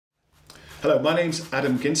Hello, my name's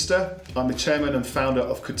Adam Ginster. I'm the chairman and founder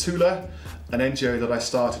of Ko2la, an NGO that I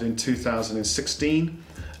started in 2016.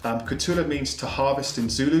 Ko2la means to harvest in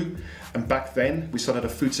Zulu, and back then we started a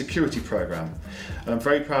food security program. And I'm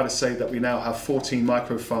very proud to say that we now have 14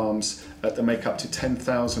 micro farms that make up to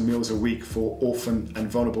 10,000 meals a week for orphan and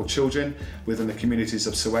vulnerable children within the communities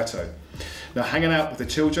of Soweto. Now, hanging out with the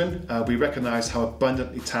children, we recognise how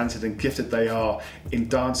abundantly talented and gifted they are in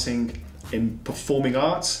dancing, in performing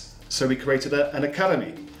arts. So we created an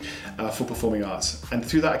academy for performing arts, and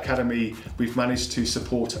through that academy we've managed to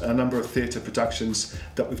support a number of theatre productions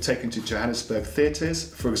that we've taken to Johannesburg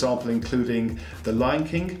theatres, for example including The Lion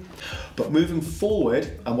King. But moving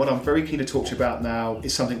forward, and what I'm very keen to talk to you about now,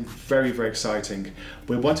 is something very, very exciting.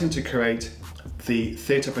 We're wanting to create the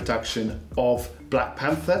theatre production of Black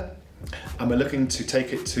Panther, and we're looking to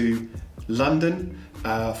take it to London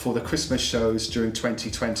for the Christmas shows during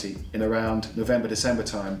 2020 in around November, December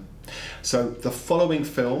time. So the following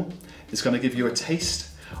film is going to give you a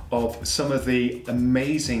taste of some of the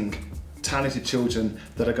amazing talented children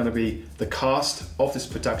that are going to be the cast of this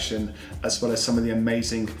production, as well as some of the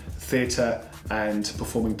amazing theatre and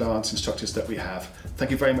performing dance instructors that we have.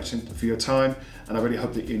 Thank you very much for your time, and I really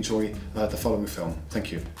hope that you enjoy the following film.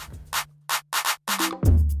 Thank you.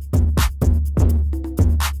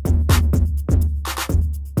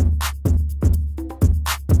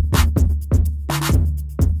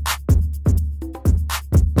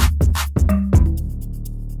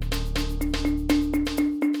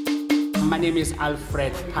 My name is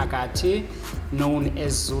Alfred Pagati, known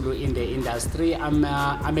as Zulu in the industry. I'm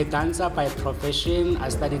a dancer by profession. I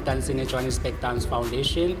studied dancing at Johannesburg Dance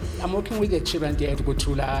Foundation. I'm working with the children there at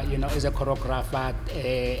Ko2la, as a choreographer,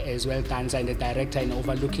 as well dancer and a director, and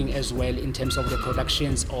overlooking as well in terms of the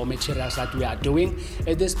productions or materials that we are doing.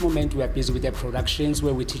 At this moment, we are busy with the productions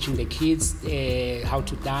where we're teaching the kids how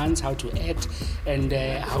to dance, how to act,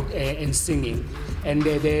 and singing. And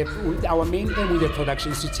our main aim with the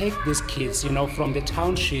production is to take these kids, from the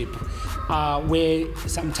township, where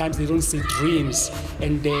sometimes they don't see dreams,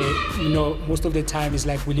 and most of the time it's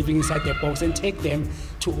like we're living inside the box, and take them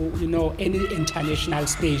to any international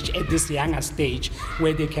stage at this younger stage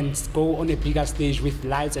where they can go on a bigger stage with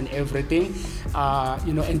lights and everything,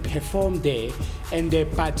 and perform there. And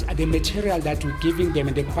but the material that we're giving them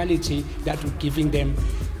and the quality that we're giving them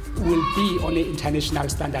will be on an international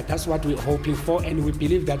standard. That's what we're hoping for, and we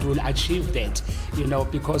believe that we'll achieve that,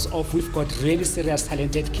 because we've got really serious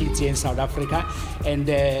talented kids here in South Africa, and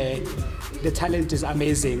the talent is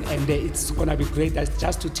amazing, and it's gonna be great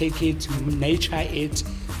just to take it, nurture it,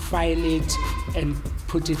 file it, and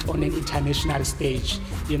put it on an international stage,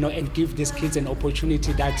 and give these kids an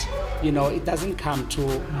opportunity that, it doesn't come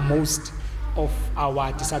to most of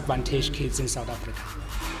our disadvantaged kids in South Africa.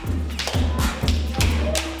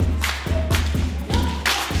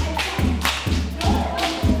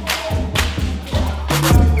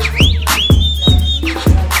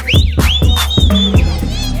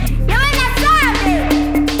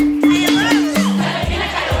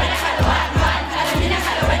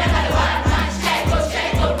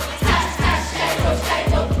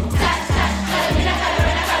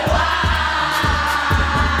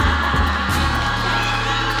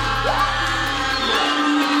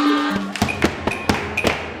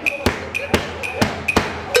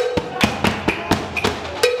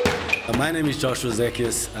 My name is Joshua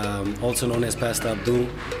Zekias, also known as Pastor Abdul.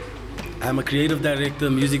 I'm a creative director,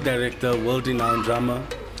 music director, world-renowned drummer.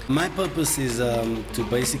 My purpose is to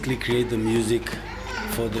basically create the music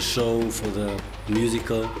for the show, for the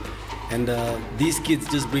musical. And these kids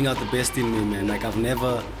just bring out the best in me, man. Like I've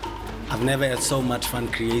never had so much fun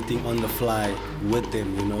creating on the fly with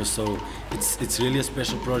them, so it's really a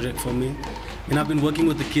special project for me. And I've been working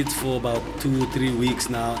with the kids for about 2 or 3 weeks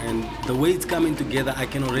now, and the way it's coming together, I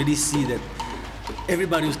can already see that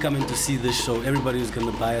everybody who's coming to see this show, everybody who's going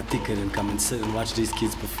to buy a ticket and come and sit and watch these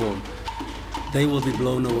kids perform, they will be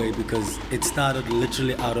blown away, because it started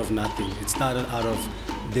literally out of nothing. It started out of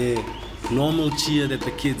the normal cheer that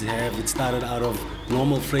the kids have. It started out of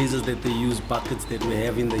normal phrases that they use, buckets that we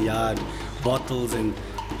have in the yard, bottles, and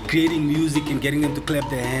creating music and getting them to clap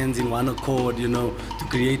their hands in one accord, to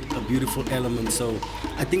create a beautiful element. So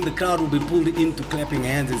I think the crowd will be pulled into clapping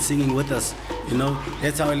hands and singing with us,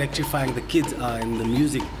 That's how electrifying the kids are, and the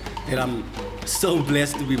music that I'm so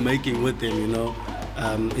blessed to be making with them,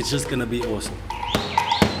 It's just gonna be awesome.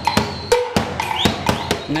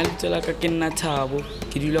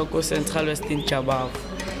 Ke dula ko Central Western Jabava.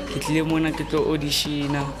 Ke tlile mona ke tlo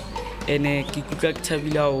auditiona, ene ke ikutlwa ke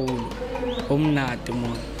thabile haholo. Ho monate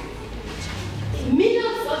mona.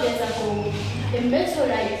 Millions of years ago, the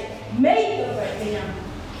meteorite made the Earth.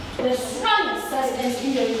 The sun and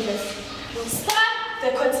in the rivers. Star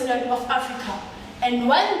the continent of Africa, and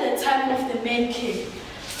when the time of the man came,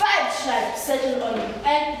 5 tribes settled on it,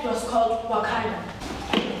 and it was called Wakanda.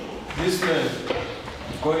 This man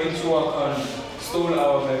got into Wakanda, stole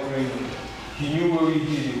our vibranium. He knew where we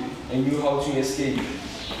hid it and knew how to escape.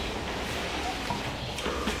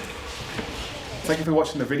 Thank you for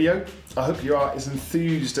watching the video. I hope you are as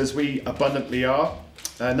enthused as we abundantly are.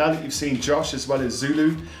 Now that you've seen Josh as well as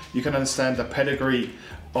Zulu, you can understand the pedigree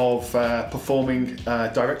of performing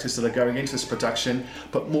directors that are going into this production,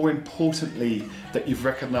 but more importantly, that you've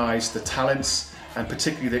recognised the talents and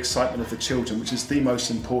particularly the excitement of the children, which is the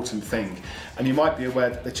most important thing. And you might be aware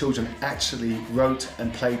that the children actually wrote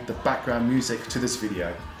and played the background music to this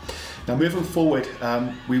video. Now moving forward,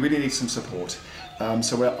 we really need some support.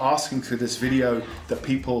 So we're asking through this video that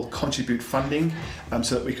people contribute funding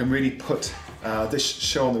so that we can really put this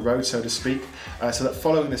show on the road, so to speak, so that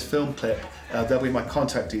following this film clip, there'll be my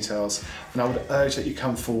contact details, and I would urge that you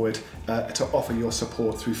come forward to offer your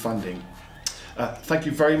support through funding. Thank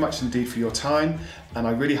you very much indeed for your time, and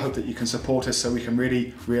I really hope that you can support us so we can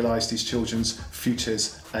really realise these children's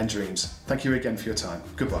futures and dreams. Thank you again for your time.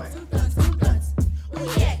 Goodbye.